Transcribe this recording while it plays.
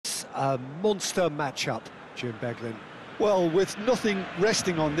a monster matchup, Jim Beglin. Well, with nothing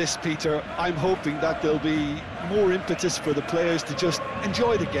resting on this, Peter, I'm hoping that there'll be more impetus for the players to just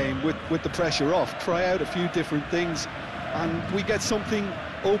enjoy the game with the pressure off, try out a few different things, and we get something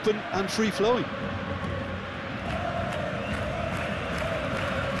open and free-flowing.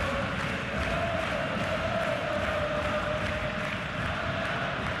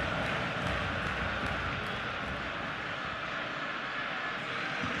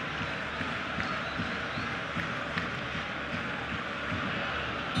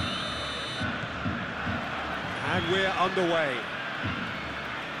 And we're underway.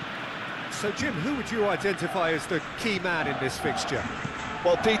 So, Jim, who would you identify as the key man in this fixture?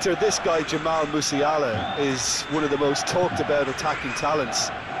 Well, Peter, this guy, Jamal Musiala, is one of the most talked-about attacking talents.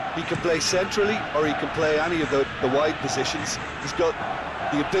 He can play centrally, or he can play any of the wide positions. He's got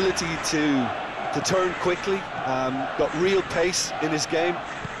the ability to turn quickly, got real pace in his game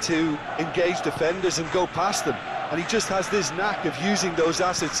to engage defenders and go past them. And he just has this knack of using those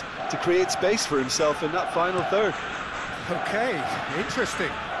assets to create space for himself in that final third. Okay, interesting.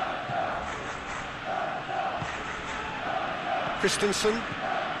 Christensen.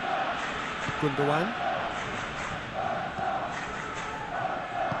 Gundogan.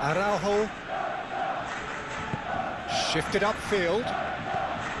 Araujo. Shifted upfield.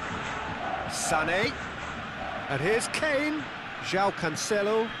 Sané. And here's Kane. João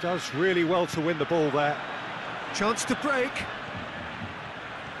Cancelo does really well to win the ball there. Chance to break.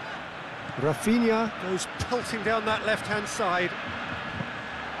 Rafinha goes pelting down that left-hand side.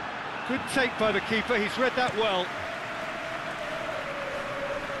 Good take by the keeper, he's read that well.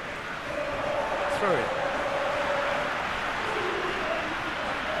 Throw it.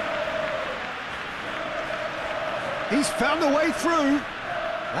 He's found the way through.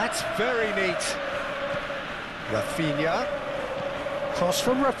 That's very neat. Rafinha. Cross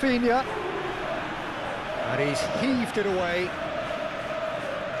from Rafinha. And he's heaved it away.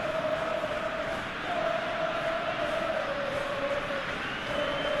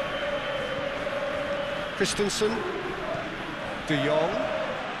 Christensen. De Jong.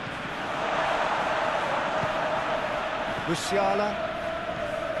 Musiala.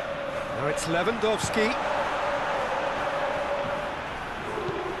 Now it's Lewandowski.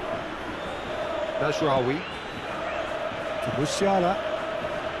 Mazraoui. To Musiala.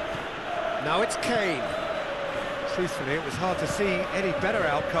 Now it's Kane. Truthfully, it was hard to see any better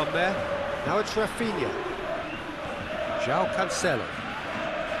outcome there. Now it's Rafinha. João Cancelo.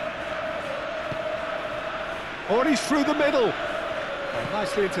 Oh, and he's through the middle. Oh,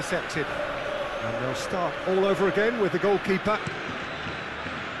 nicely intercepted. And they'll start all over again with the goalkeeper.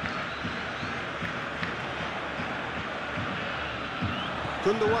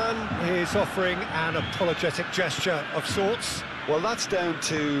 Gundogan is offering an apologetic gesture of sorts. Well, that's down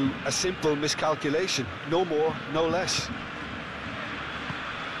to a simple miscalculation. No more, no less.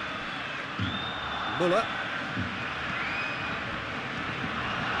 Muller.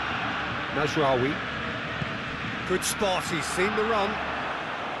 Mazraoui. Good spot, he's seen the run.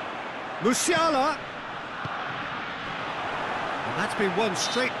 Musiala. And that's been won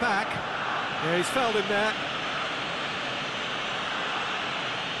straight back. Yeah, he's fouled him there.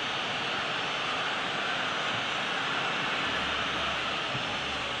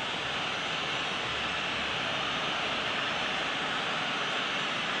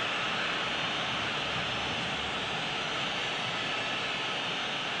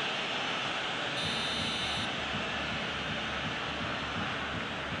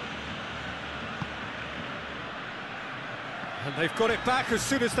 And they've got it back as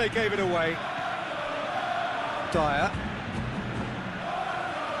soon as they gave it away. Dyer.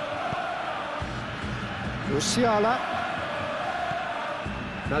 Musiala.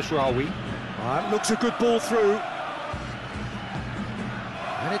 Mazraoui. That looks a good ball through.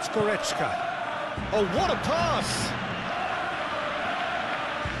 And it's Goretzka. Oh, what a pass!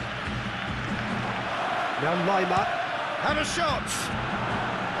 Now Lima. Had a shot!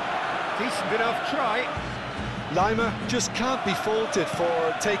 Decent enough try. Lima just can't be faulted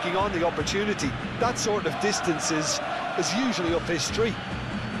for taking on the opportunity. That sort of distance is usually up his street.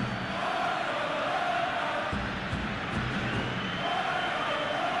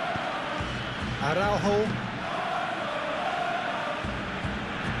 Araujo.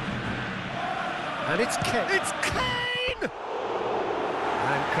 And it's Kane. It's Kane!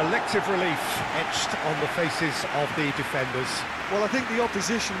 And collective relief etched on the faces of the defenders. Well, I think the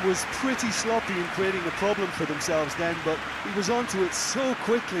opposition was pretty sloppy in creating a problem for themselves then, but he was onto it so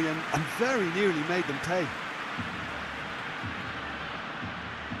quickly and very nearly made them pay.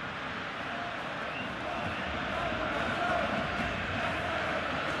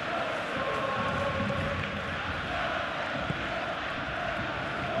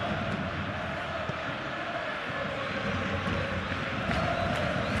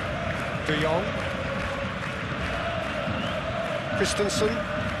 De Jong. Christensen.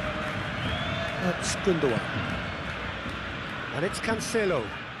 That's Gundogan. And it's Cancelo.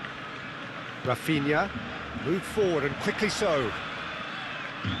 Rafinha. Moved forward and quickly so.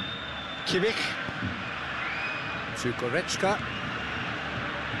 Kimmich. To Goretzka.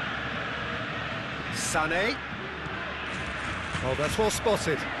 Sané. Oh, that's well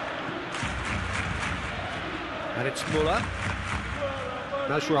spotted. And it's Muller.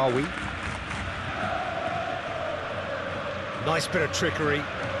 Mazraoui. Nice bit of trickery.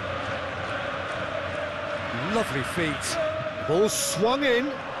 Lovely feet. Ball swung in.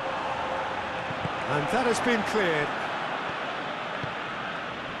 And that has been cleared.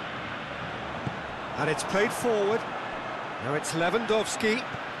 And it's played forward. Now it's Lewandowski.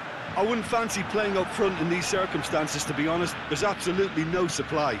 I wouldn't fancy playing up front in these circumstances, to be honest. There's absolutely no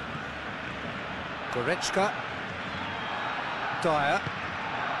supply. Goretzka. Dyer.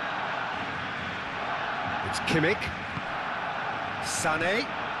 It's Kimmich. Sané.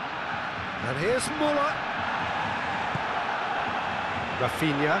 And here's Muller.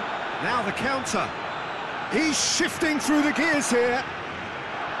 Rafinha. Now the counter. He's shifting through the gears here.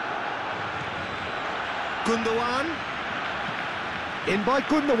 Gundogan. In by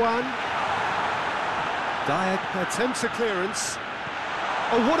Gundogan. Dyer attempts a clearance.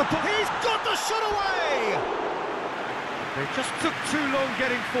 Oh, what a... He's got the shot away! They just took too long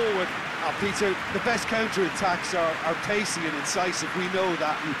getting forward. Peter, the best counter-attacks are pacey and incisive, we know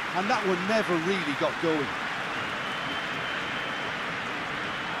that, and that one never really got going.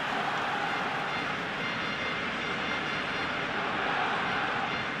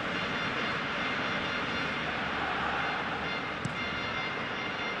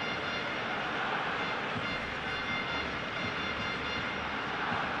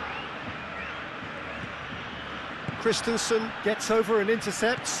 Christensen gets over and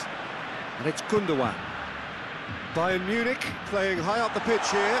intercepts, and it's Gundogan. Bayern Munich playing high up the pitch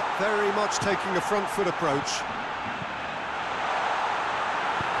here, very much taking a front foot approach.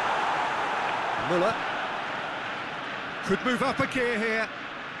 Muller could move up a gear here.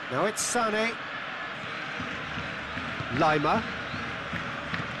 Now it's Sané. Lima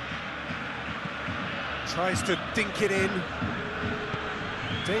tries to dink it in.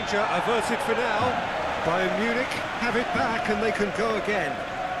 Danger averted for now. Bayern Munich have it back and they can go again.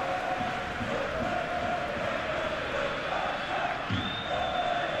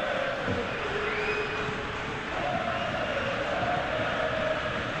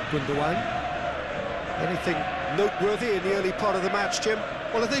 Gundogan. Anything noteworthy in the early part of the match, Jim?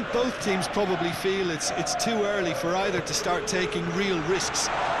 Well, I think both teams probably feel it's too early for either to start taking real risks.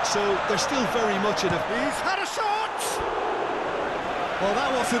 So they're still very much in a... He's had a shot! Well,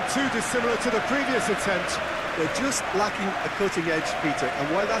 that wasn't too dissimilar to the previous attempt. They're just lacking a cutting edge, Peter, and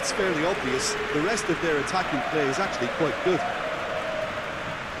while that's fairly obvious, the rest of their attacking play is actually quite good.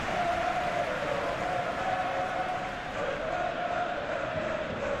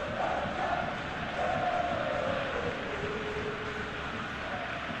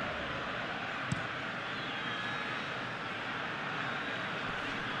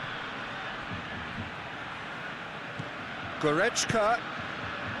 Goretzka.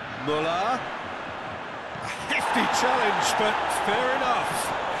 Muller. A hefty challenge, but fair enough.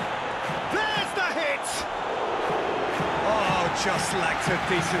 There's the hit! Oh, just lacked a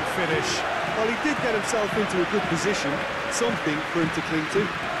decent finish. Well, he did get himself into a good position, something for him to cling to.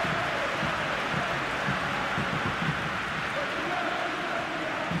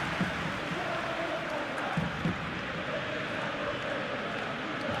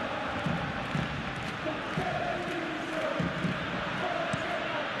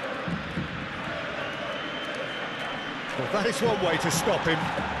 Well, that is one way to stop him.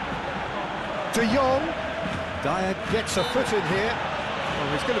 De Jong. Dyer gets a foot in here. Oh,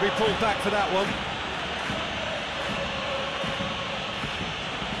 he's going to be pulled back for that one.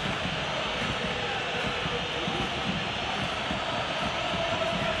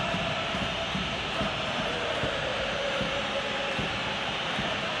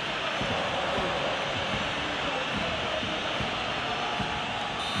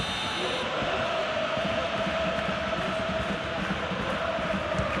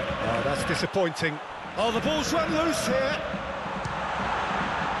 That's disappointing. Oh, the ball's run loose here.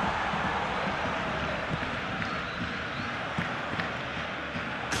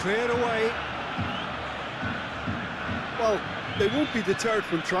 Cleared away. Well, they won't be deterred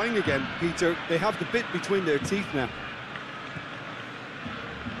from trying again, Peter. They have the bit between their teeth now.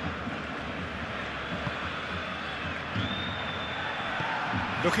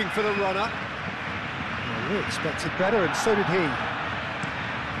 Looking for the runner. Well, we expected better, and so did he.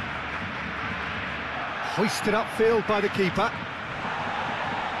 Hoisted upfield by the keeper.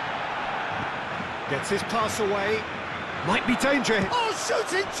 Gets his pass away. Might be danger. Oh,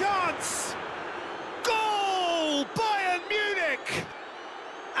 shooting chance! Goal! Bayern Munich!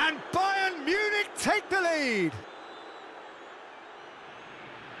 And Bayern Munich take the lead.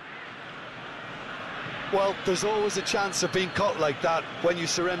 Well, there's always a chance of being caught like that when you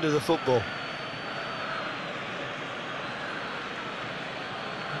surrender the football.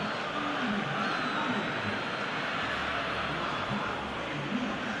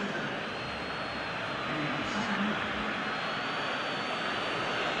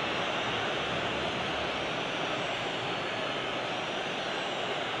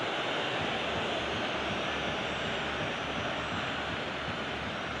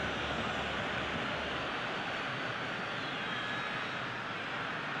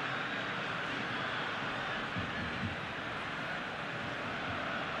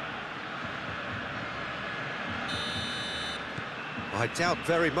 I doubt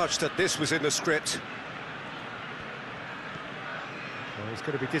very much that this was in the script. Well, he's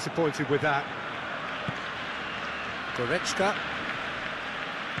going to be disappointed with that. Goretzka.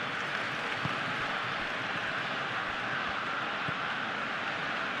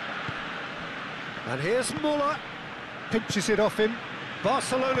 And here's Muller. Pinches it off him.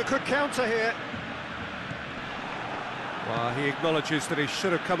 Barcelona could counter here. Well, he acknowledges that he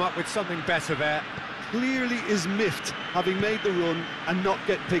should have come up with something better there. Clearly is miffed, having made the run and not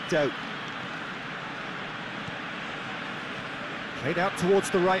get picked out. Played out towards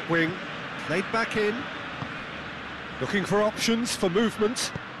the right wing, played back in. Looking for options for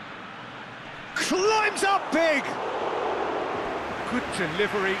movement. Climbs up big! Good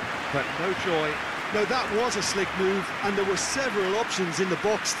delivery, but no joy. Now that was a slick move, and there were several options in the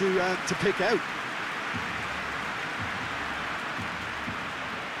box to pick out.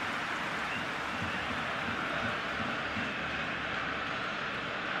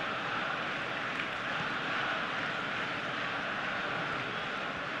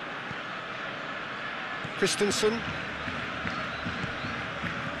 Christensen.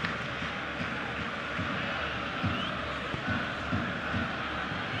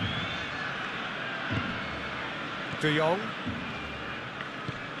 De Jong.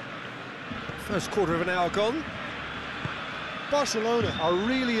 First quarter of an hour gone. Barcelona are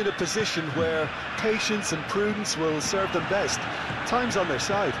really in a position where patience and prudence will serve them best. Time's on their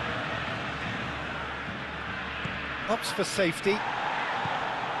side. Opts for safety.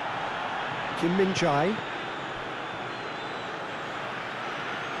 Kim Min-jae.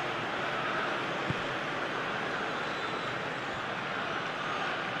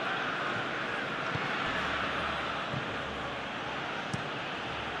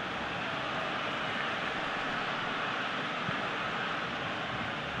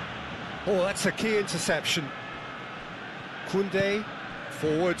 Oh, that's a key interception. Koundé,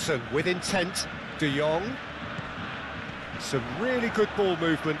 forwards and with intent. De Jong. Some really good ball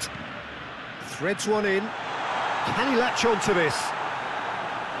movement. Threads one in. Can he latch on to this?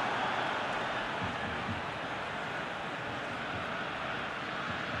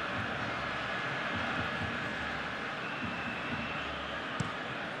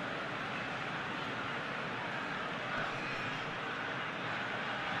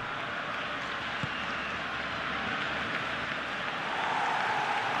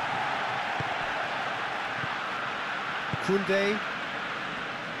 Koundé.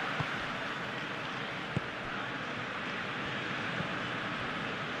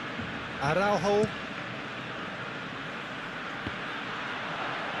 Araujo.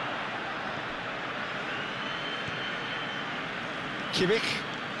 Kimmich.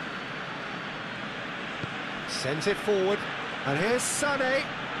 Sends it forward. And here's Sané.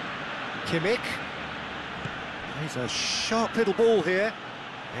 Kimmich. He's a sharp little ball here.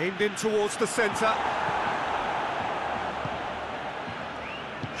 Aimed in towards the centre.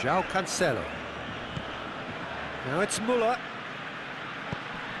 João Cancelo. Now it's Muller.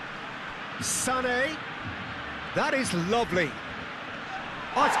 Sané. That is lovely.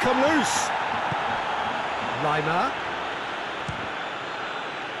 Oh, it's come loose. Lima.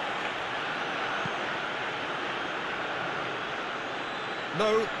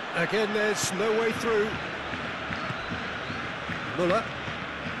 No, again there's no way through. Muller.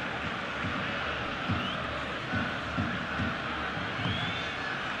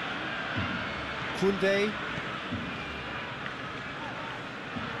 Koundé.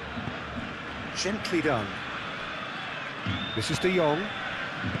 Gently done. This is De Jong.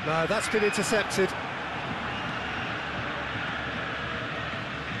 No, that's been intercepted.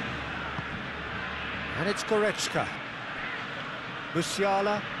 And it's Goretzka.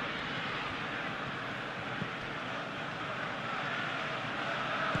 Musiala.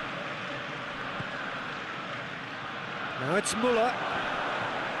 Now it's Müller.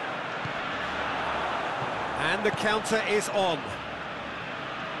 And the counter is on.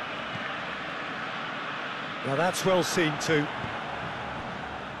 Now that's well seen too.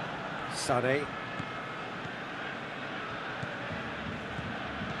 Sané.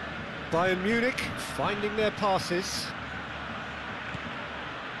 Bayern Munich finding their passes.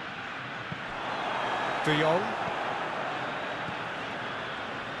 De Jong.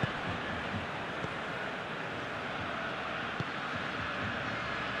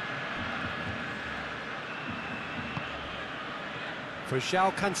 For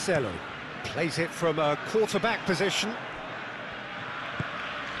João Cancelo. Plays it from a quarterback position.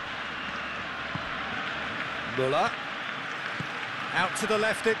 Müller. Out to the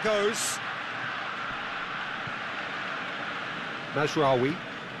left it goes. Mazraoui.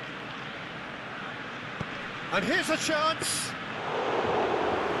 And here's a chance.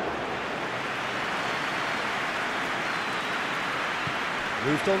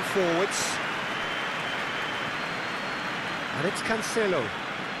 Moved on forwards. And it's Cancelo.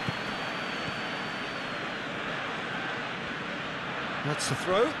 That's the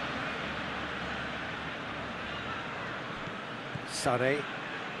throw. Sané.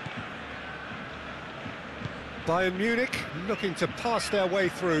 Bayern Munich looking to pass their way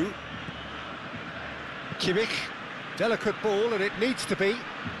through. Kimmich. Delicate ball, and it needs to be.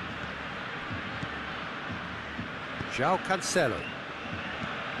 João Cancelo.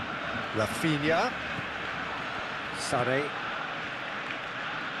 Rafinha. Sané.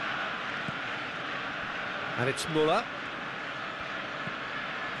 And it's Müller.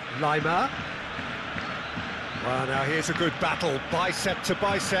 Lima. Well, now here's a good battle, bicep to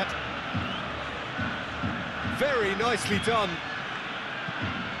bicep. Very nicely done.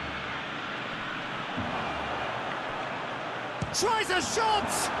 Tries a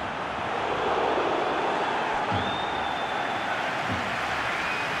shot!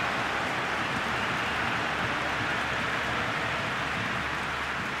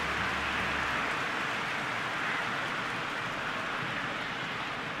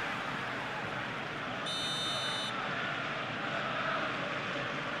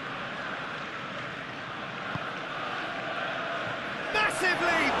 Massive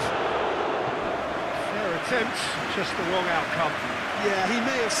lead! Fair attempt, just the wrong outcome. Yeah, he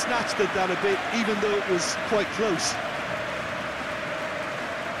may have snatched it down a bit, even though it was quite close.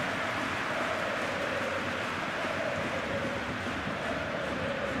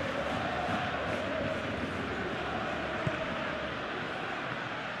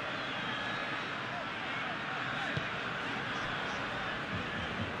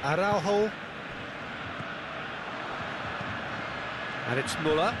 Araujo. And it's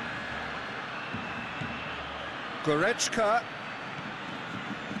Müller. Goretzka.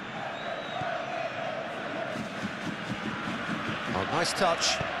 Oh, nice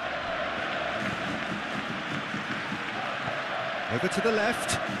touch. Over to the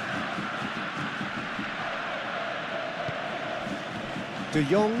left. De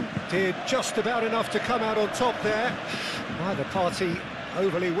Jong did just about enough to come out on top there. Neither party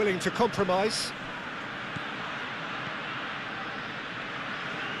overly willing to compromise.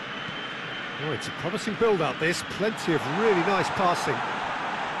 Oh, it's a promising build-up, this. Plenty of really nice passing.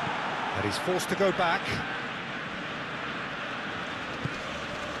 And he's forced to go back.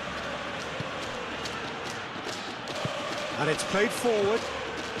 And it's played forward.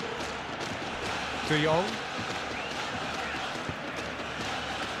 De Jong.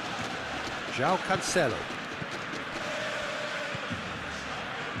 João Cancelo.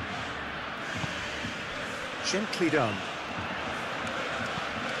 Gently done.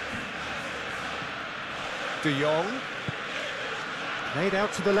 De Jong. Played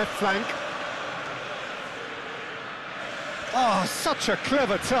out to the left flank. Oh, such a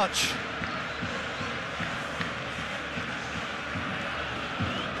clever touch.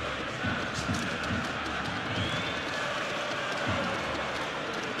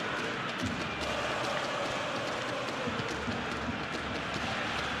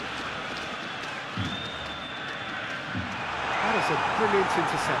 That is a brilliant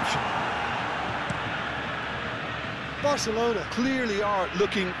interception. Barcelona clearly are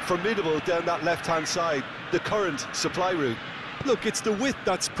looking formidable down that left-hand side, the current supply route. Look, it's the width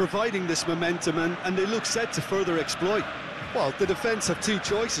that's providing this momentum, and they look set to further exploit. Well, the defence have two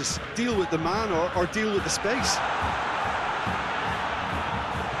choices: deal with the man or deal with the space.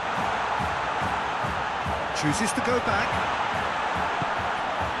 Chooses to go back.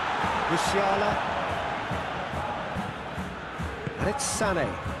 Musiala. And it's Sané.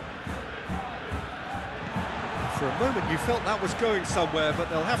 For a moment you felt that was going somewhere, but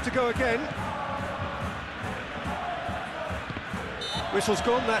they'll have to go again. Whistle's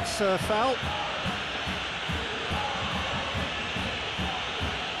gone, that's foul.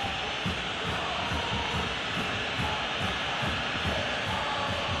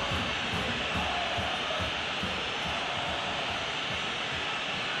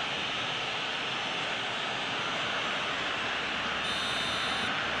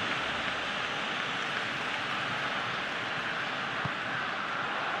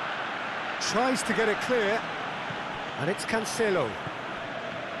 Tries to get it clear, and it's Cancelo.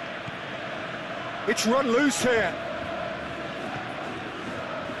 It's run loose here.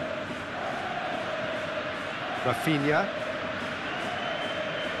 Rafinha.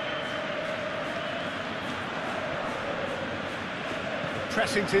 The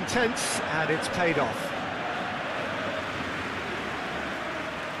pressing's intense, and it's paid off.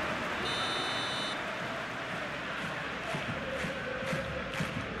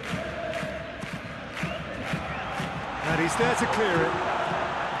 And he's there to clear it.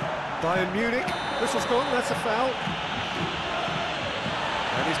 Bayern Munich, whistle's gone, that's a foul.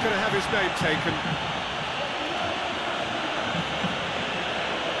 And he's going to have his name taken.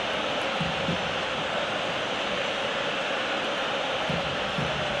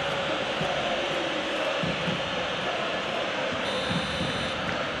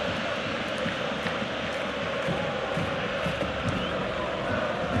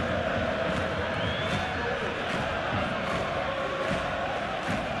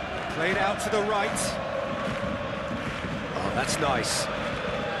 Played out to the right. Oh, that's nice.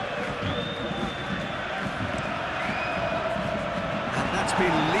 And that's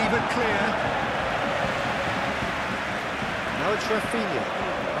been levered clear. Now it's Rafinha.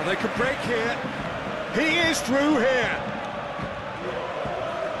 Oh, they could break here. He is through here.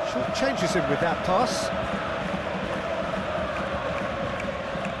 Short changes him with that pass.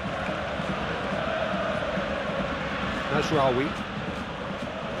 Nasraoui.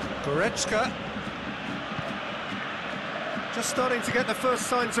 Goretzka. Just starting to get the first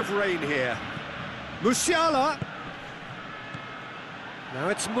signs of rain here. Musiala. Now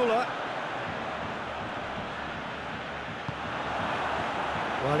it's Muller.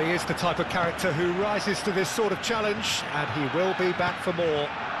 Well, he is the type of character who rises to this sort of challenge, and he will be back for more.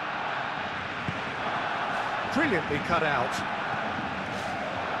 Brilliantly cut out.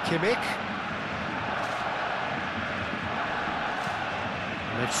 Kimmich.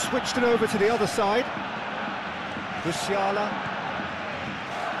 And they've switched it over to the other side. Musiala.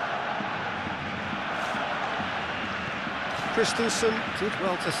 Christensen did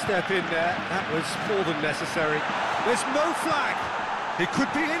well to step in there. That was more than necessary. There's no flag. He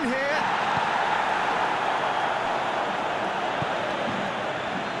could be in here.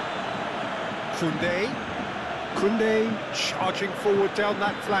 Koundé charging forward down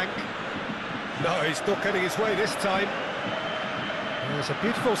that flank. No, he's not getting his way this time. There's a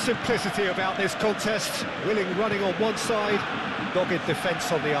beautiful simplicity about this contest. Willing running on one side, dogged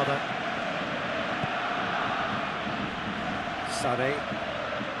defence on the other. Sané.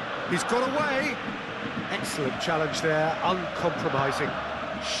 He's got away. Excellent challenge there, uncompromising.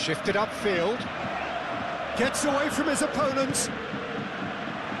 Shifted upfield. Gets away from his opponents.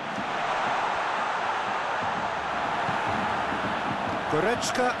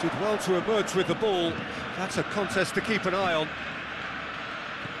 Goretzka did well to emerge with the ball. That's a contest to keep an eye on.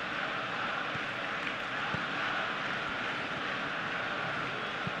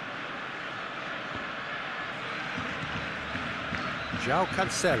 João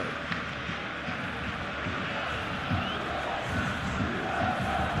Cancelo.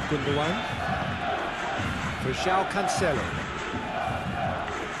 Gundogan. For João Cancelo.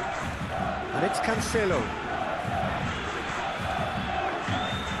 And it's Cancelo.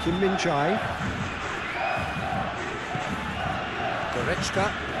 Kim Min-jae.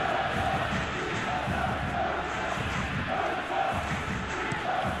 Goretzka.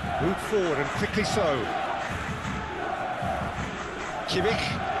 Moved forward and quickly so. Kimmich.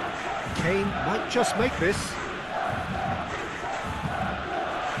 Kane might just make this.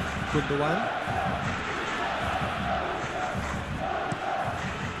 Gundogan.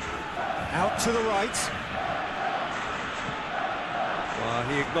 Out to the right. Well,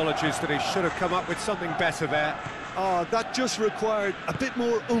 he acknowledges that he should have come up with something better there. Oh, that just required a bit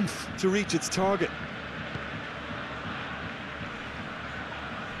more oomph to reach its target.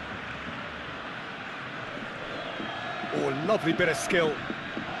 Oh, lovely bit of skill.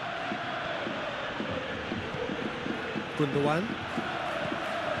 Gundogan.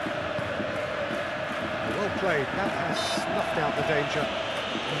 Well played, that has snuffed out the danger.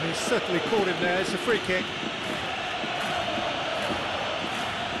 And he's certainly caught him there, it's a free kick.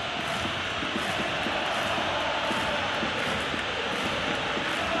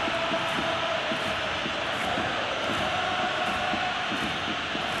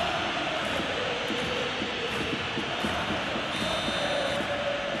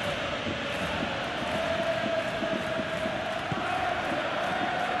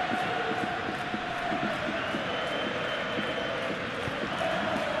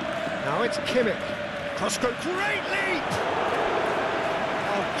 it's Kimmich. Cross-go, great leap!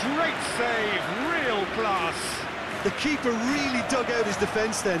 Oh, great save, real class. The keeper really dug out his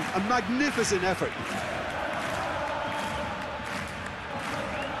defence then, a magnificent effort.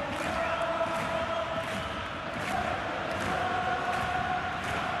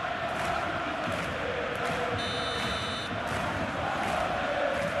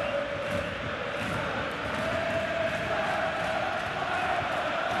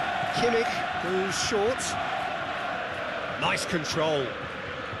 Kimmich goes short. Nice control.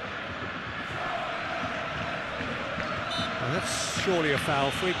 Well, that's surely a foul.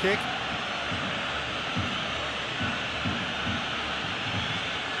 Free kick.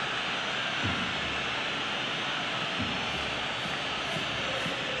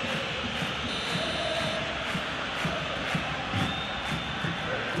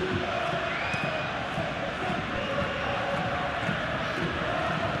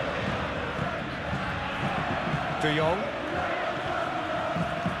 De Jong.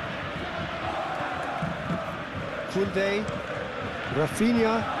 Koundé.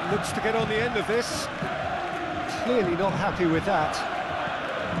 Rafinha looks to get on the end of this. Clearly not happy with that.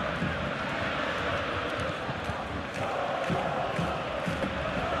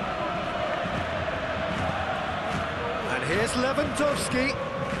 And here's Lewandowski.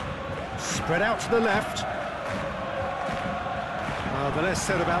 Spread out to the left. Well, the less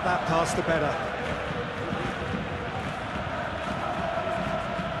said about that pass, the better.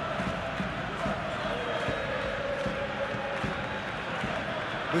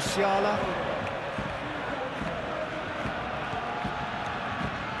 Musiala.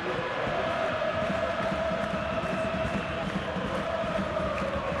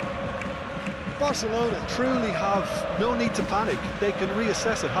 Barcelona truly have no need to panic. They can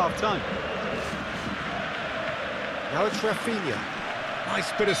reassess at half-time. Now it's Rafinha.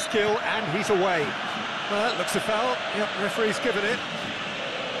 Nice bit of skill, and he's away. Well, that looks a foul. Yep, referee's given it.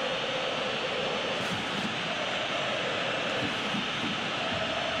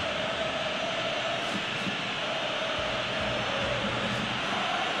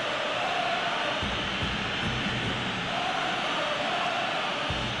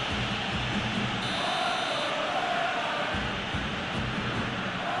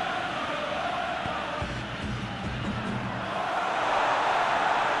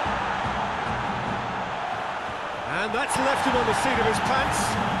 And that's left him on the seat of his pants.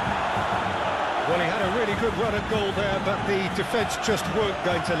 Well, he had a really good run at goal there, but the defence just weren't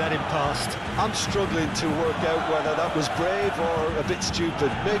going to let him past. I'm struggling to work out whether that was brave or a bit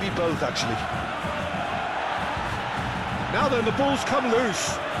stupid. Maybe both, actually. Now then, the ball's come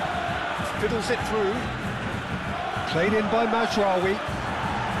loose. Fiddles it through. Played in by Mazraoui.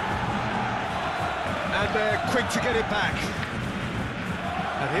 And they're quick to get it back.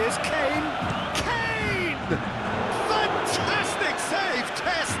 And here's Kane. Kane! Fantastic save,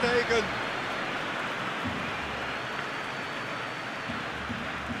 Ter Stegen.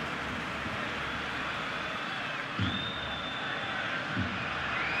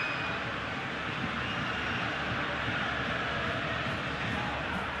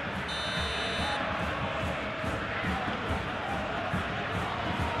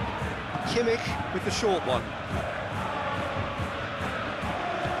 Kimmich with the short one.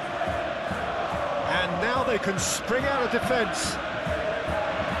 And now they can spring out of defence.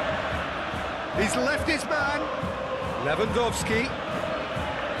 He's left his man. Lewandowski.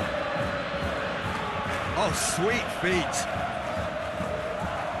 Oh, sweet feet.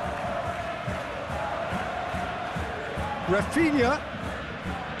 Rafinha.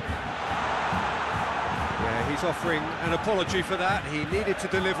 Yeah, he's offering an apology for that. He needed to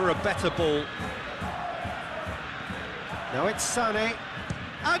deliver a better ball. Now it's Sané.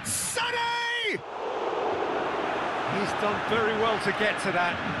 And Sané! He's done very well to get to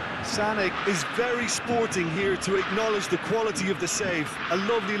that. Sané is very sporting here to acknowledge the quality of the save. A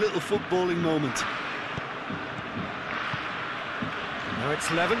lovely little footballing moment. Now it's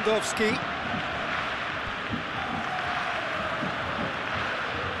Lewandowski.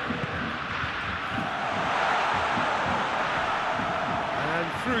 And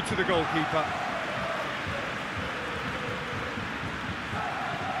through to the goalkeeper.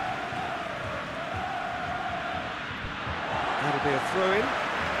 That'll be a throw-in.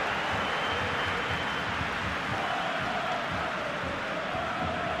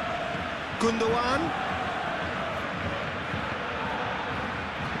 Gundogan.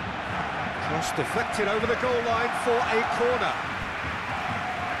 Cross deflected over the goal line for a corner.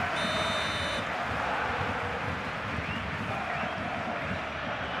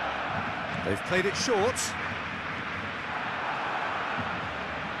 They've played it short.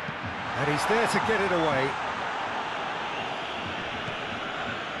 And he's there to get it away.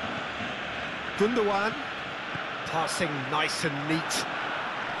 Gundogan, passing nice and neat.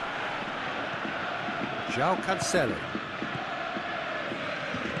 João Cancelo.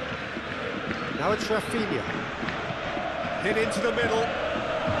 Now it's Rafinha. Hit into the middle.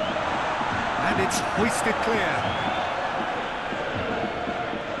 And it's hoisted clear.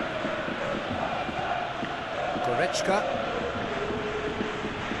 Goretzka.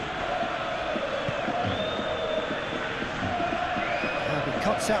 And he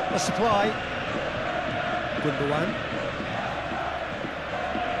cuts out the supply. Gundogan.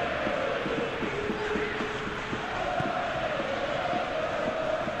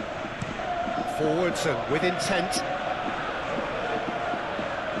 Forwards and with intent.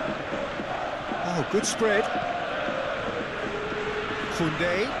 Oh, good spread.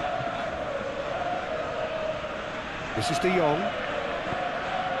 Koundé. This is De Jong.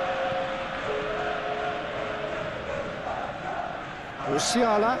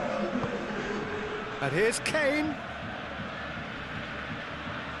 Musiala. And here's Kane.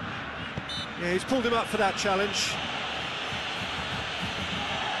 Yeah, he's pulled him up for that challenge.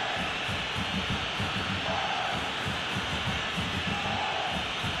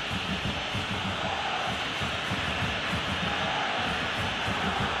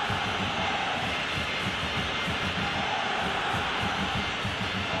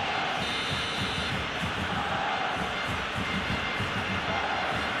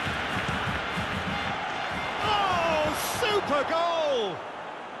 Super goal!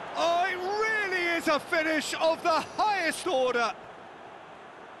 Oh, it really is a finish of the highest order.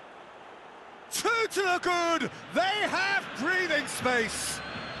 2 to the good. They have breathing space.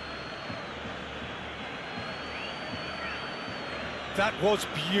 That was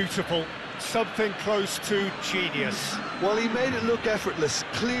beautiful. Something close to genius. Well, he made it look effortless.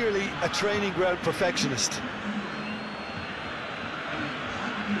 Clearly a training ground perfectionist.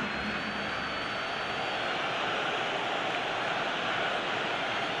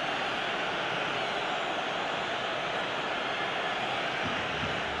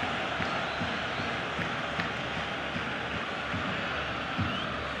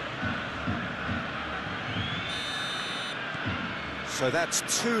 So that's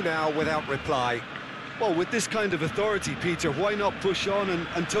 2 now without reply. Well, with this kind of authority, Peter, why not push on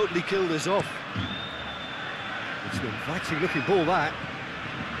and totally kill this off? It's an inviting looking ball, that.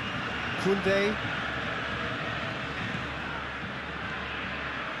 Koundé.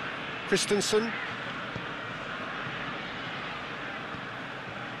 Christensen.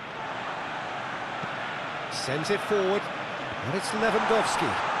 Sends it forward. And it's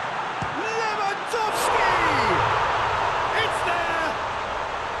Lewandowski. Lewandowski! It's there!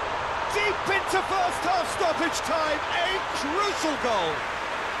 Deep into first-half stoppage time, a crucial goal.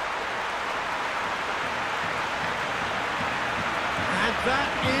 And that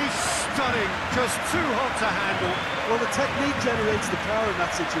is stunning, just too hot to handle. Well, the technique generates the power in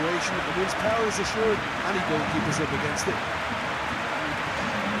that situation, and once power is assured, any goalkeeper's up against it.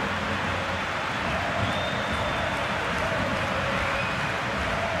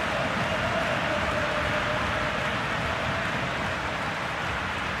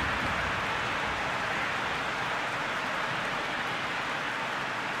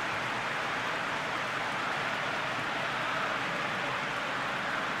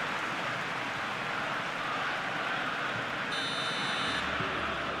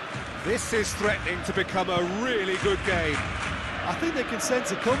 This is threatening to become a really good game. I think they can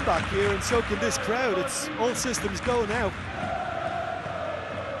sense a comeback here, and so can this crowd. It's all systems go now.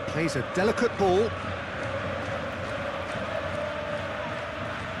 Plays a delicate ball.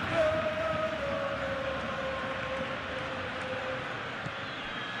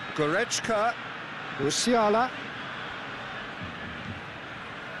 Goretzka. Musiala.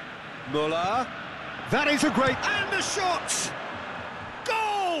 Müller. That is a great... And the shot!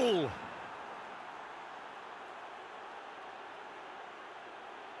 Goal!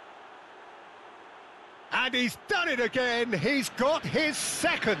 And he's done it again. He's got his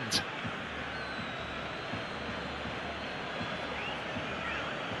second.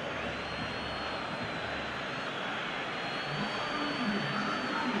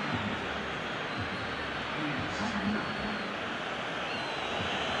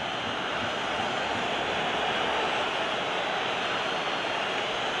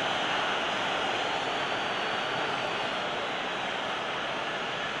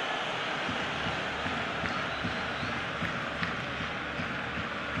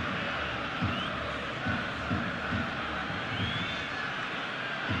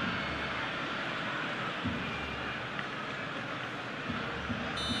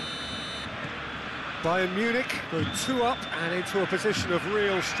 Bayern Munich go 2 up and into a position of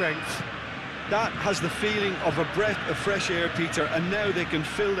real strength. That has the feeling of a breath of fresh air, Peter, and now they can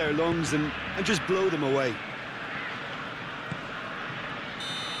fill their lungs and just blow them away.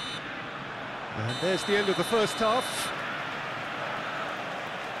 And there's the end of the first half.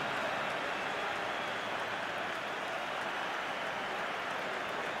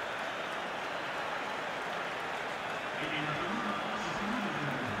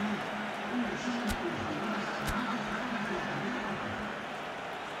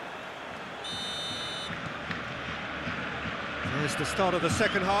 There's the start of the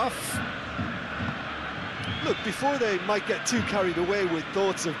second half. Look, before they might get too carried away with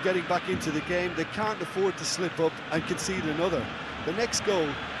thoughts of getting back into the game, they can't afford to slip up and concede another. The next goal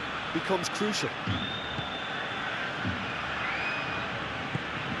becomes crucial.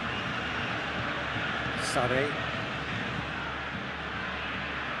 Sane.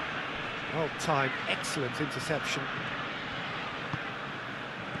 Well timed, excellent interception.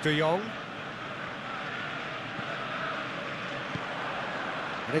 De Jong.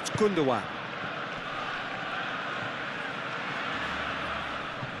 And it's Gundogan.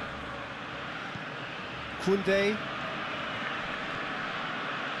 Koundé.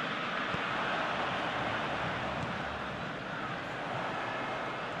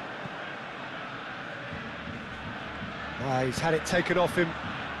 He's had it taken off him.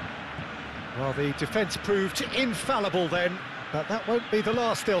 Well, the defence proved infallible then, but that won't be the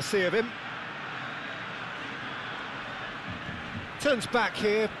last they'll see of him. Turns back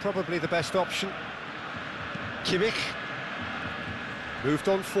here, probably the best option. Kimmich. Moved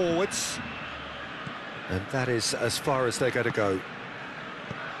on forwards. And that is as far as they're going to go.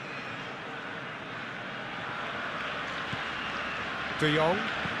 De Jong.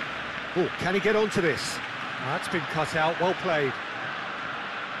 Oh, can he get onto this? That's been cut out, well played.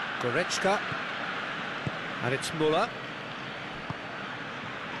 Goretzka. And it's Müller.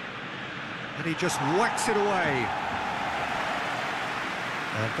 And he just whacks it away.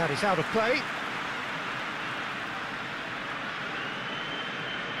 And that is out of play.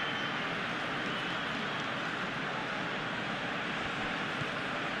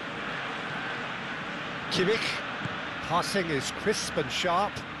 Kimmich. Passing is crisp and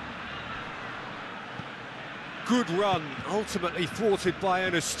sharp. Good run, ultimately thwarted by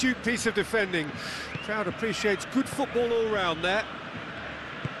an astute piece of defending. Crowd appreciates good football all round there.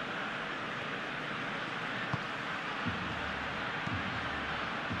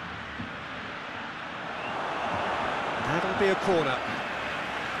 That'll be a corner.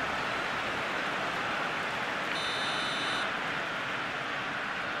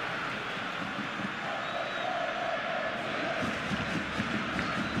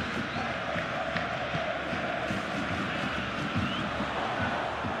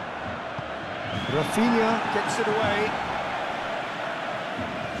 Rafinha gets it away.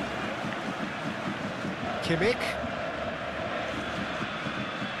 Kimmich.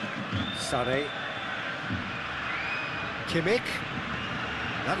 Sane. Kimmich.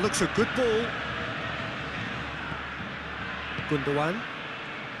 That looks a good ball. Gundogan.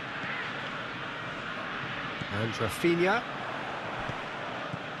 And Rafinha.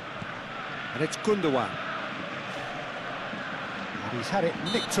 And it's Gundogan. And he's had it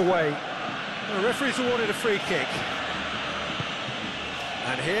nicked away. The referee's awarded a free kick.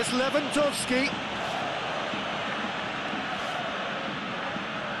 And here's Lewandowski.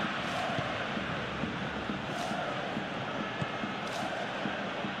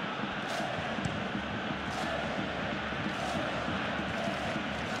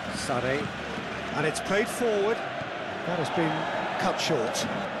 Sane. And it's played forward. That has been cut short.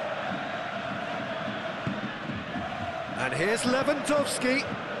 And here's Lewandowski.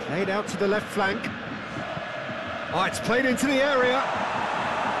 Played out to the left flank. Oh, it's played into the area.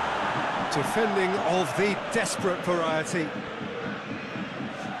 Defending of the desperate variety.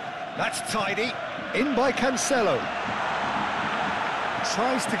 That's tidy. In by Cancelo.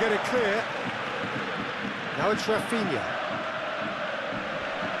 Tries to get it clear. Now it's Rafinha.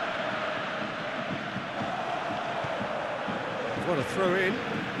 What a throw in.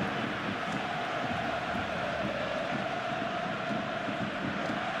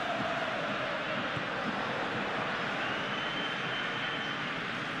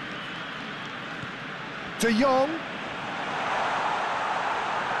 De Jong.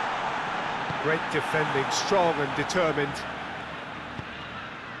 Great defending, strong and determined.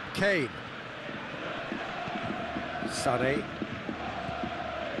 Kane. Sane.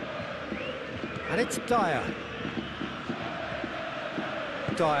 And it's Dyer.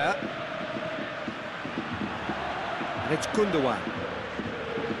 Dyer. And it's Gundogan.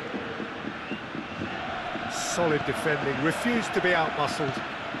 Solid defending, refused to be out-muscled.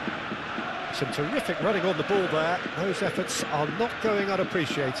 Some terrific running on the ball there. Those efforts are not going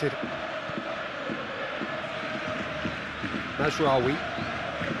unappreciated. Mazraoui.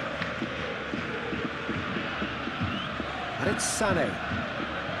 And it's Sané.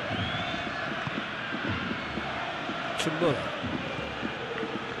 To Muller.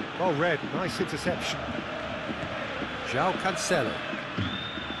 Well read, nice interception. João Cancelo.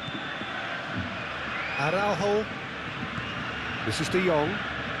 Araujo. This is De Jong.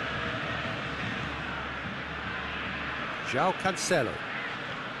 João Cancelo.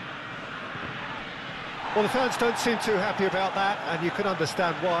 Well, the fans don't seem too happy about that, and you can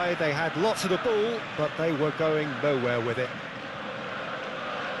understand why. They had lots of the ball, but they were going nowhere with it.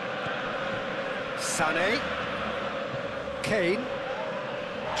 Sané. Kane.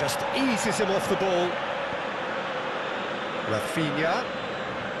 Just eases him off the ball. Rafinha.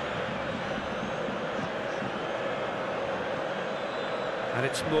 And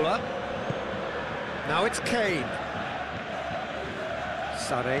it's Muller. Now it's Kane.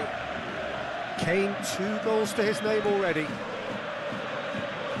 Sané. Kane, 2 goals to his name already.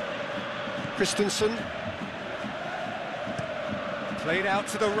 Christensen. Played out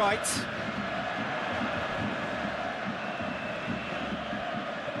to the right.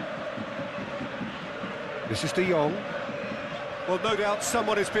 This is De Jong. Well, no doubt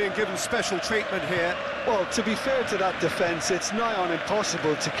someone is being given special treatment here. Well, to be fair to that defence, it's nigh on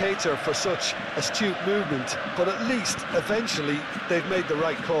impossible to cater for such astute movement, but at least, eventually, they've made the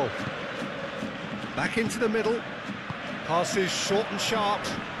right call. Back into the middle. Passes short and sharp.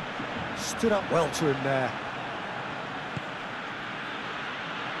 Stood up well to him there.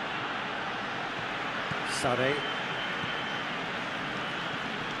 Sané.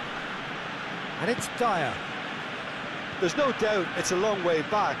 And it's Dyer. There's no doubt it's a long way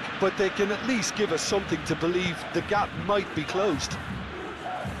back, but they can at least give us something to believe the gap might be closed.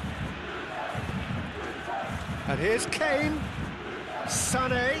 And here's Kane.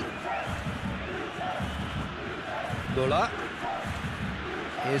 Sané. Muller.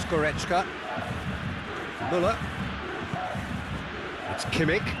 Here's Goretzka. Muller. It's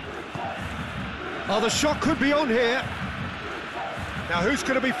Kimmich. Oh, the shot could be on here. Now, who's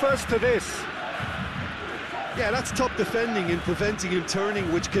going to be first to this? Yeah, that's top defending and preventing him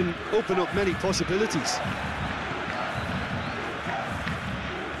turning, which can open up many possibilities.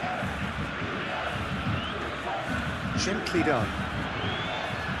 Gently done.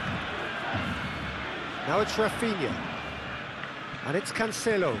 Now it's Rafinha. And it's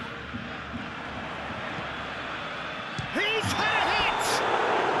Cancelo. He's had it!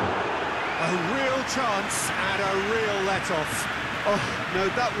 A real chance and a real let-off. Oh, no,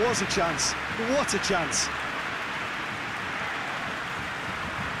 that was a chance. What a chance.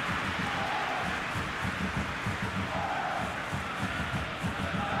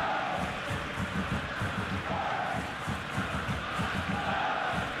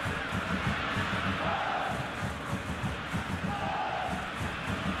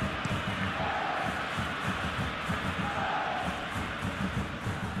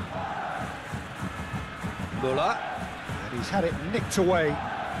 Muller, and he's had it nicked away.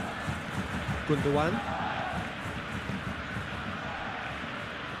 Gundogan.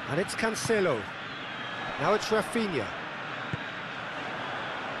 And it's Cancelo. Now it's Rafinha.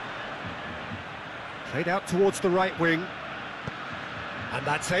 Played out towards the right wing. And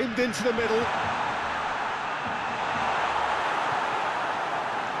that's aimed into the middle.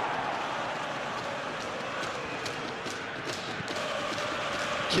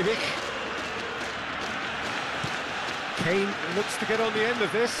 Kimmich. Kane looks to get on the end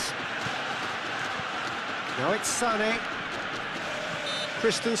of this. Now it's Sané.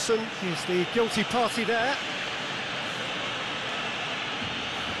 Christensen is the guilty party there.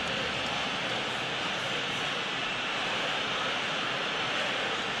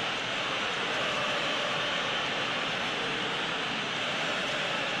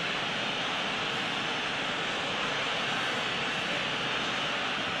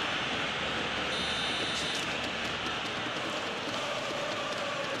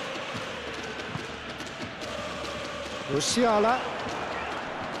 Musiala.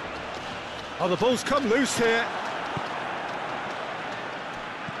 Oh, the ball's come loose here.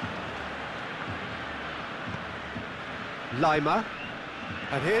 Lima.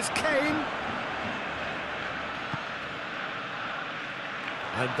 And here's Kane.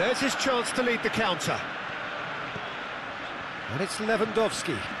 And there's his chance to lead the counter. And it's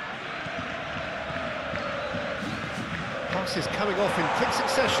Lewandowski. Passes coming off in quick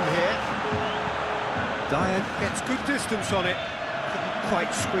succession here. Dyer gets good distance on it. Couldn't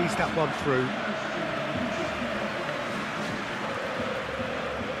quite squeeze that one through.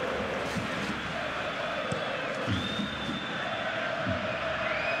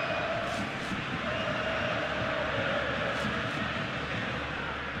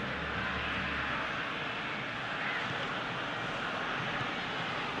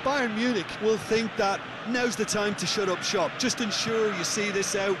 Bayern Munich will think that now's the time to shut up shop. Just ensure you see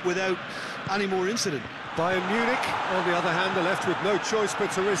this out without any more incident. Bayern Munich, on the other hand, are left with no choice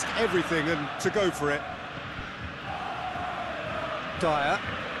but to risk everything and to go for it. Dyer.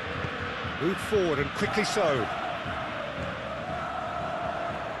 Moved forward and quickly so.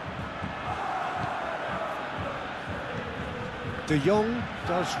 De Jong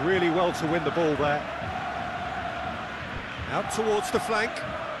does really well to win the ball there. Out towards the flank.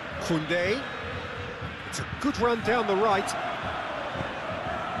 Koundé. It's a good run down the right.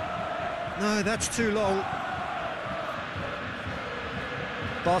 No, that's too long.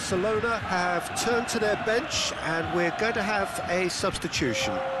 Barcelona have turned to their bench and we're going to have a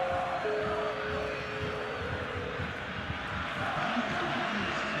substitution.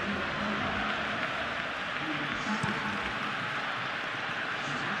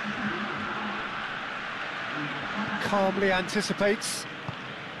 Calmly anticipates.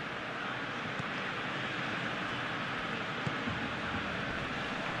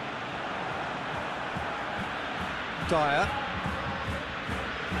 Dyer.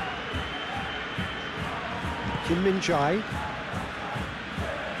 Kim Min-jae.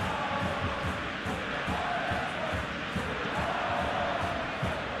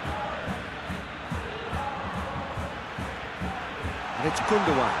 And it's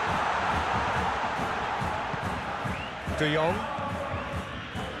Gundogan. De Jong.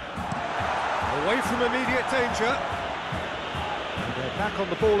 Away from immediate danger. And they're back on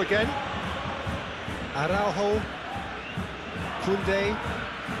the ball again. Araujo. Koundé.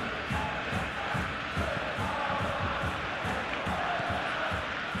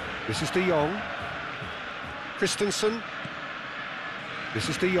 This is De Jong. Christensen. This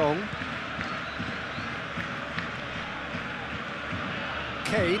is De Jong.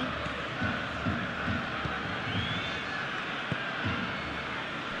 Kane.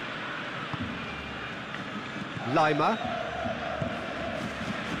 Lima.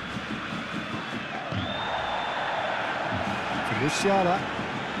 To Musiala.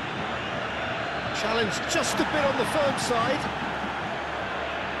 Challenge just a bit on the firm side.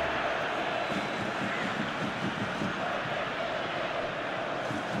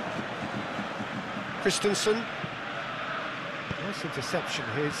 Christensen. Nice interception.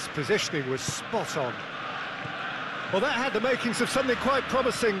 His positioning was spot on. Well, that had the makings of something quite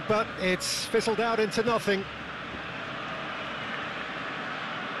promising, but it's fizzled out into nothing.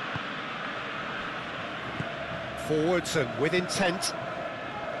 Forwards and with intent.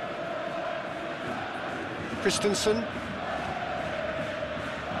 Christensen.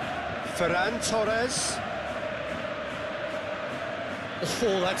 Ferran Torres.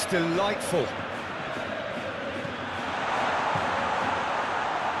 Oh, that's delightful.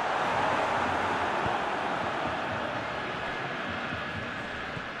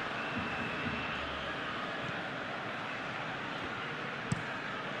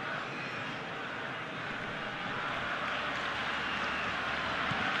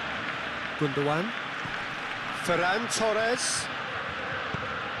 Gundogan. Ferran Torres.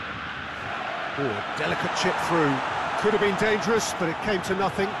 Oh, delicate chip through. Could have been dangerous, but it came to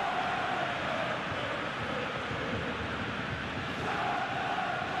nothing.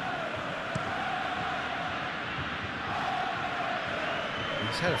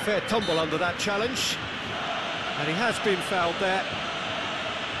 He's had a fair tumble under that challenge, and he has been fouled there.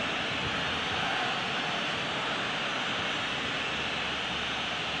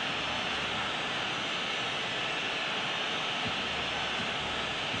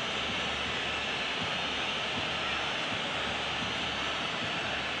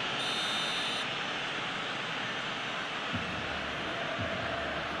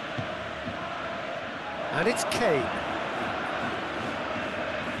 And it's Kane.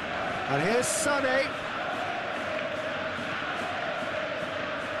 And here's Sané.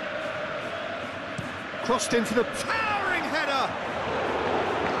 Crossed into the towering header.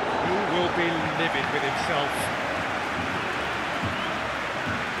 He will be livid with himself.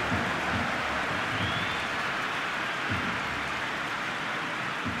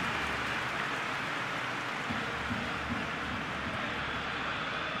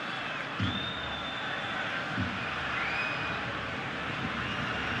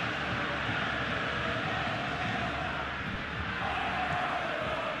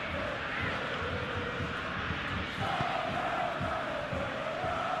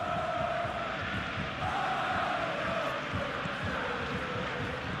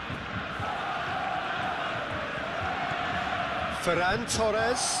 Ferran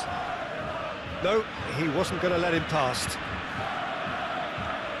Torres. No, he wasn't going to let him past.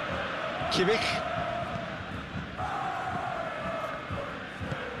 Kimmich.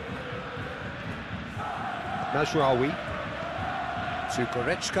 Mazraoui to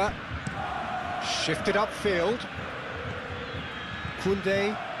Goretzka, shifted upfield.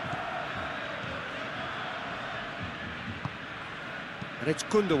 Koundé, and it's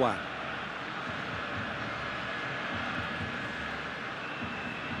Gundogan.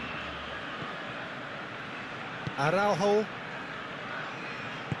 Araujo.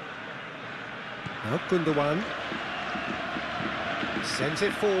 Now Gundogan sends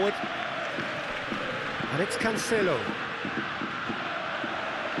it forward, and it's Cancelo.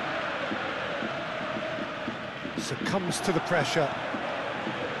 Succumbs to the pressure.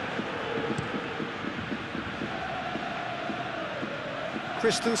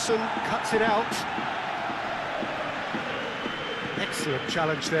 Christensen cuts it out. Excellent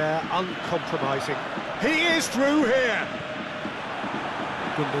challenge there, uncompromising. He is through here.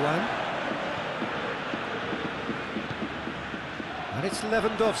 Gundogan. And it's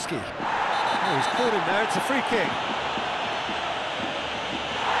Lewandowski. Oh, he's caught him there, it's a free kick.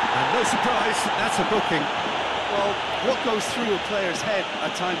 And no surprise, that's a booking. Well, what goes through a player's head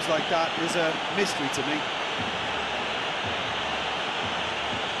at times like that is a mystery to me.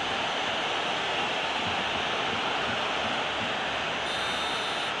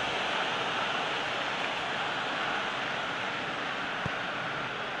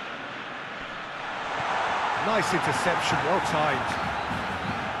 Nice interception, well timed.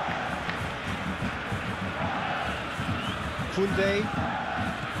 Koundé,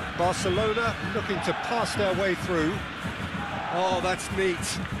 Barcelona looking to pass their way through. Oh, that's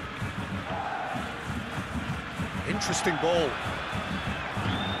neat. Interesting ball.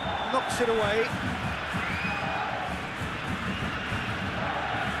 Knocks it away.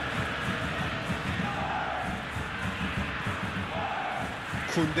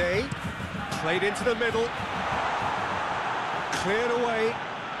 Koundé, played into the middle. Cleared away.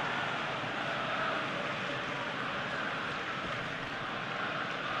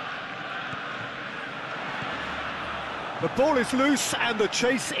 The ball is loose and the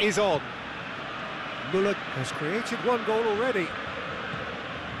chase is on. Müller has created one goal already.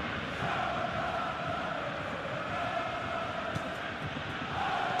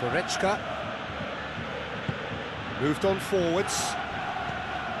 Goretzka moved on forwards.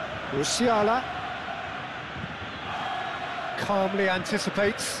 Musiala calmly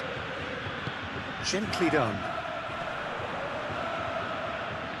anticipates. Gently done.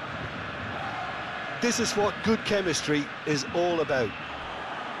 This is what good chemistry is all about.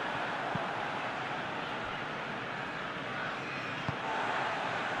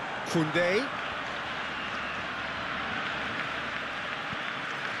 Koundé.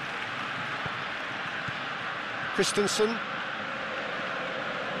 Christensen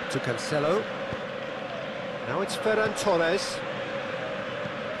to Cancelo. Now it's Ferran Torres.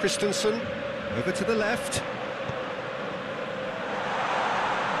 Christensen over to the left.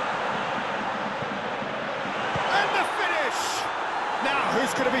 And the finish! Now,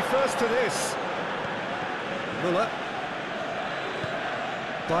 who's going to be first to this? Müller.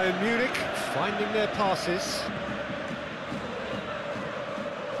 Bayern Munich finding their passes.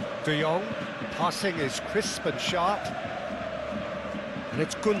 De Jong, passing is crisp and sharp. And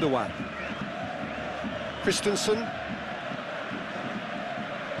it's Gundogan. Christensen.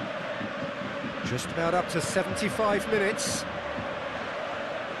 Just about up to 75 minutes.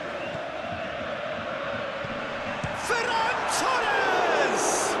 Ferran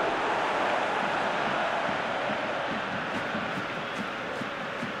Torres!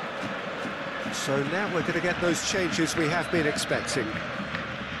 So now we're going to get those changes we have been expecting.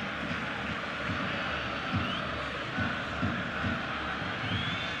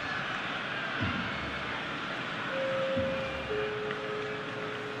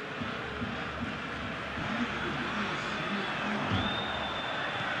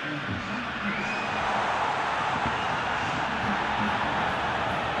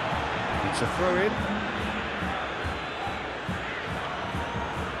 It's a throw-in.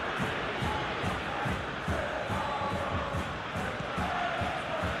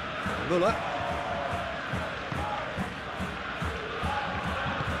 Müller.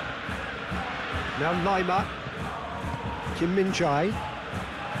 Now Neymar. Kim Min-jae.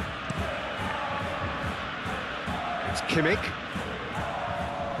 It's Kimmich.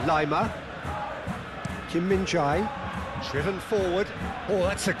 Neymar. Kim Min-jae. Driven forward. Oh,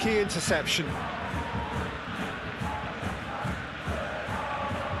 that's a key interception.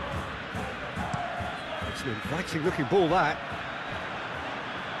 It's an inviting looking ball, that.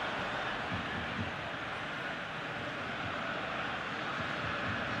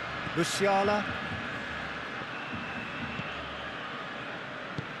 Musiala.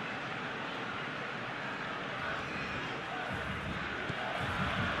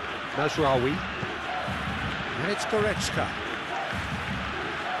 Mazraoui. And it's Goretzka.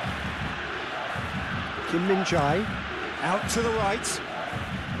 Kim Min-jae. Out to the right.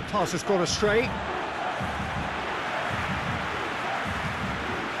 The pass has gone astray.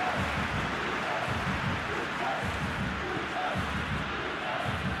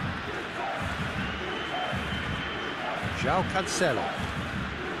 João Cancelo.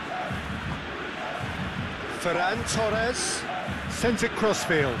 Ferran Torres sends it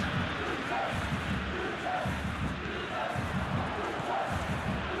crossfield.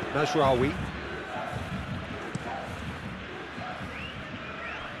 Mazraoui.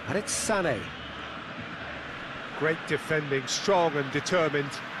 And it's Sané. Great defending, strong and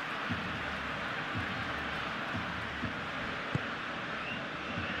determined.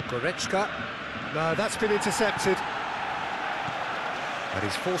 Goretzka. No, that's been intercepted. And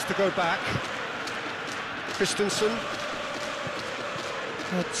he's forced to go back. Christensen.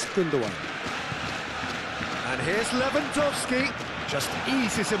 That's Gundogan. And here's Lewandowski. Just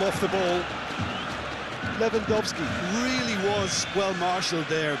eases him off the ball. Lewandowski really was well marshalled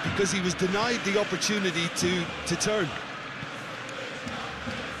there because he was denied the opportunity to turn.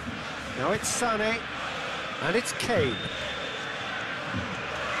 Now it's Sané. And it's Kane.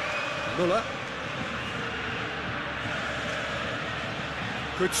 Muller.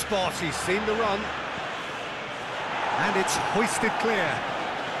 Good spot, he's seen the run. And it's hoisted clear.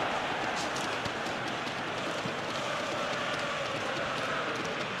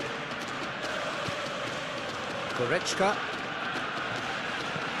 Goretzka.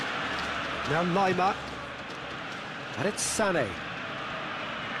 Now Lima. And it's Sané.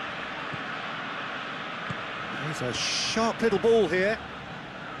 There's a sharp little ball here.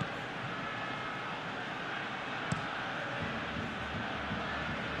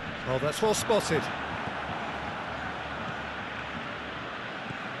 Oh, that's well spotted.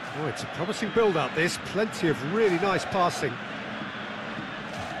 Oh, it's a promising build-up, this. Plenty of really nice passing.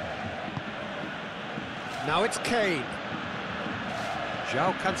 Now it's Kane.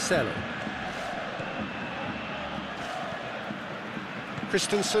 João Cancelo.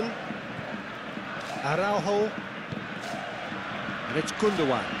 Christensen. Araujo. And it's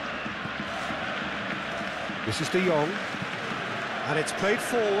Gundogan. This is De Jong. And it's played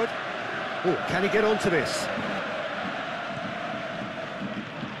forward. Oh, can he get onto this?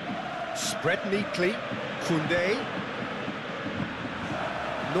 Spread neatly. Koundé.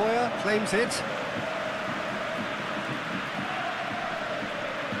 Neuer claims it.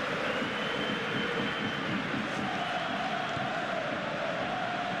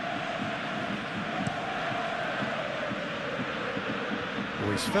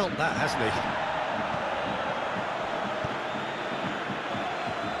 Oh, he's felt that, hasn't he?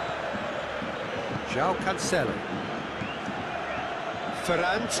 João Cancelo.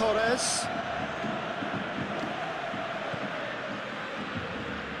 Ferran Torres.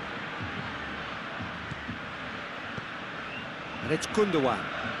 And it's Gundogan.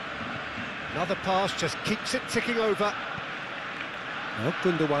 Another pass, just keeps it ticking over. Now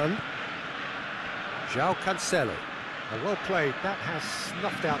Gundogan. João Cancelo. Well played, that has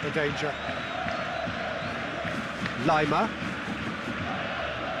snuffed out the danger. Lima.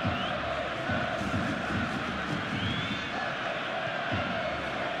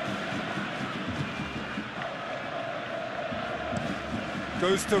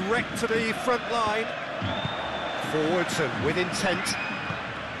 Goes direct to the front line. Forwards and with intent.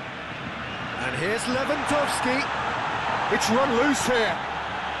 And here's Lewandowski. It's run loose here.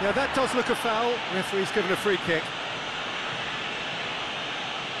 Yeah, that does look a foul. Referee's given a free kick.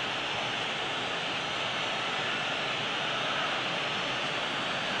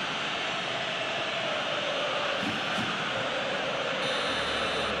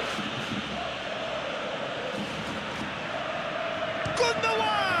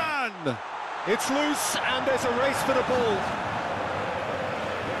 Gundogan! It's loose and there's a race for the ball.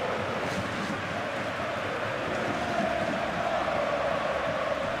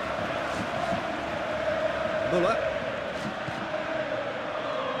 Muller.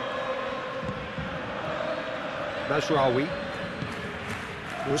 Mazraoui.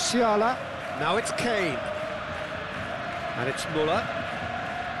 Musiala. Now it's Kane. And it's Muller.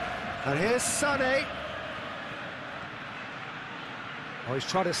 And here's Sané. Oh, he's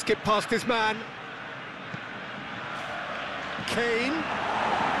trying to skip past his man. Kane.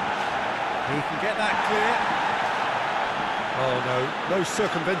 He can get that clear. Oh, no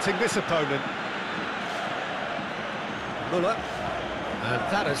circumventing this opponent. Muller. And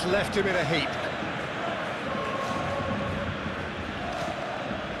that has left him in a heap.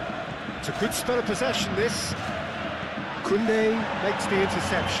 It's a good spell of possession, this. Koundé makes the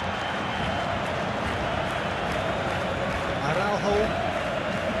interception. Araujo.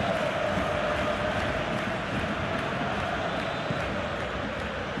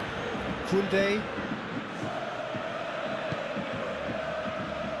 Koundé.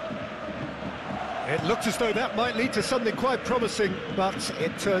 It looked as though that might lead to something quite promising, but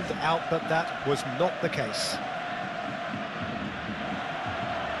it turned out that that was not the case.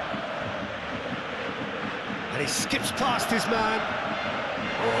 And he skips past his man.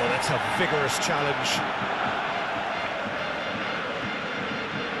 Oh, that's a vigorous challenge.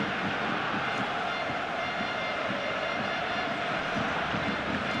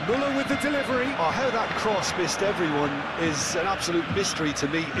 Müller with the delivery. Oh, how that cross missed everyone is an absolute mystery to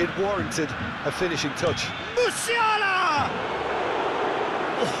me. It warranted a finishing touch. Musiala!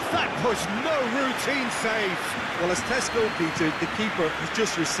 Oh, that was no routine save. Well, as test goalkeeper, the keeper has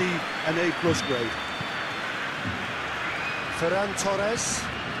just received an A+ grade. Ferran Torres.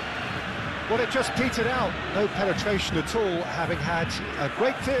 Well, it just petered out. No penetration at all, having had a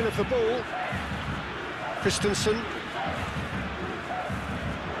great clear of the ball. Christensen.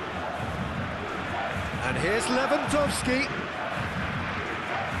 And here's Lewandowski.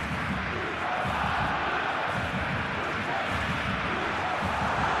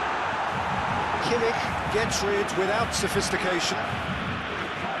 Kimmich gets rid without sophistication.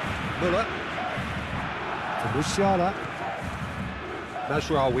 Müller. To Musiala.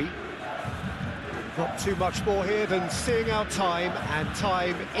 Mazraoui. Not too much more here than seeing out time, and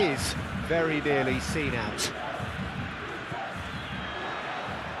time is very nearly seen out.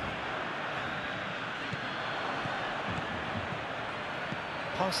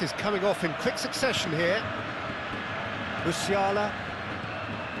 Passes coming off in quick succession here. Musiala.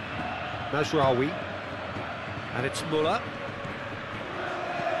 Mazraoui. And it's Müller.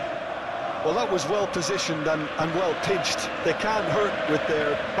 Well, that was well positioned and well pinched. They can hurt with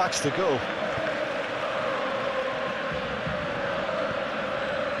their backs to goal.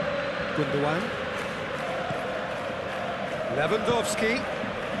 Gundogan. Lewandowski.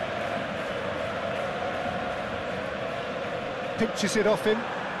 Pinches it off him.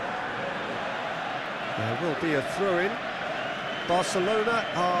 There will be a throw-in. Barcelona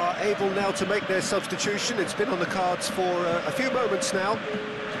are able now to make their substitution. It's been on the cards for a few moments now.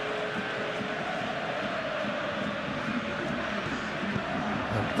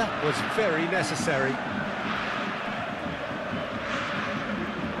 And that was very necessary.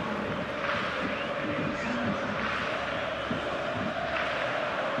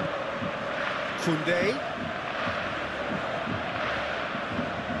 Koundé.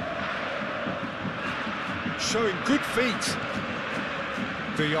 Showing good feet.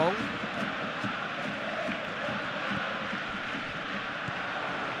 De Jong.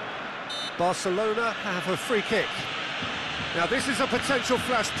 Barcelona have a free kick. Now this is a potential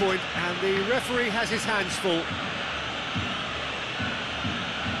flashpoint, and the referee has his hands full.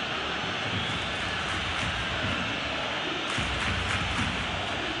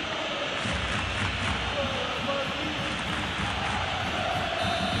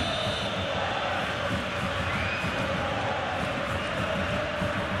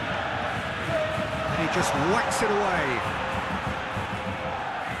 Just whacks it away.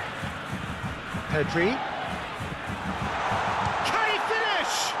 Pedri. Can he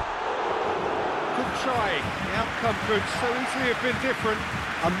finish? Good try. The outcome could so easily have been different.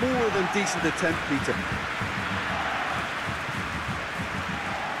 A more than decent attempt, Peter.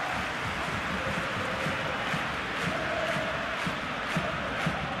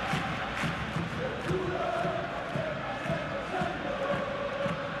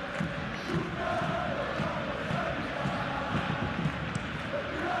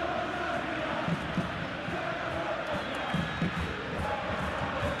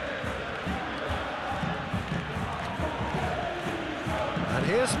 And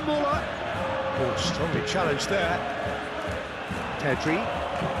here's Müller. Oh, strongly challenged there. Pedri.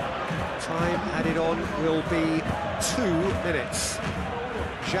 Time added on will be 2 minutes.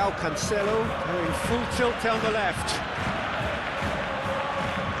 João Cancelo going full tilt down the left.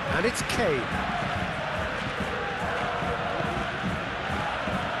 And it's Kane.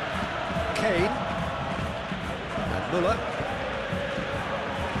 Kane. And Müller.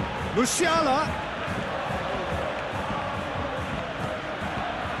 Musiala.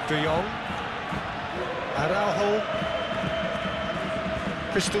 De Jong. Araujo.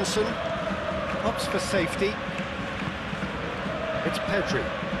 Christensen. Opts for safety. It's Pedri.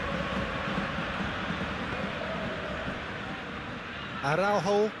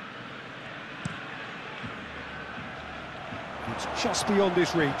 Araujo. It's just beyond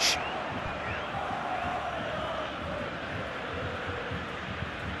his reach.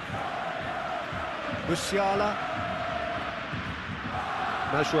 Musiala.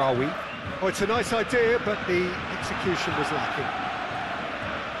 Mazraoui. Oh, it's a nice idea, but the execution was lacking.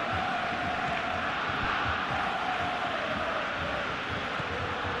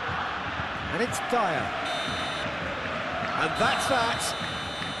 And it's Dyer. And that's that.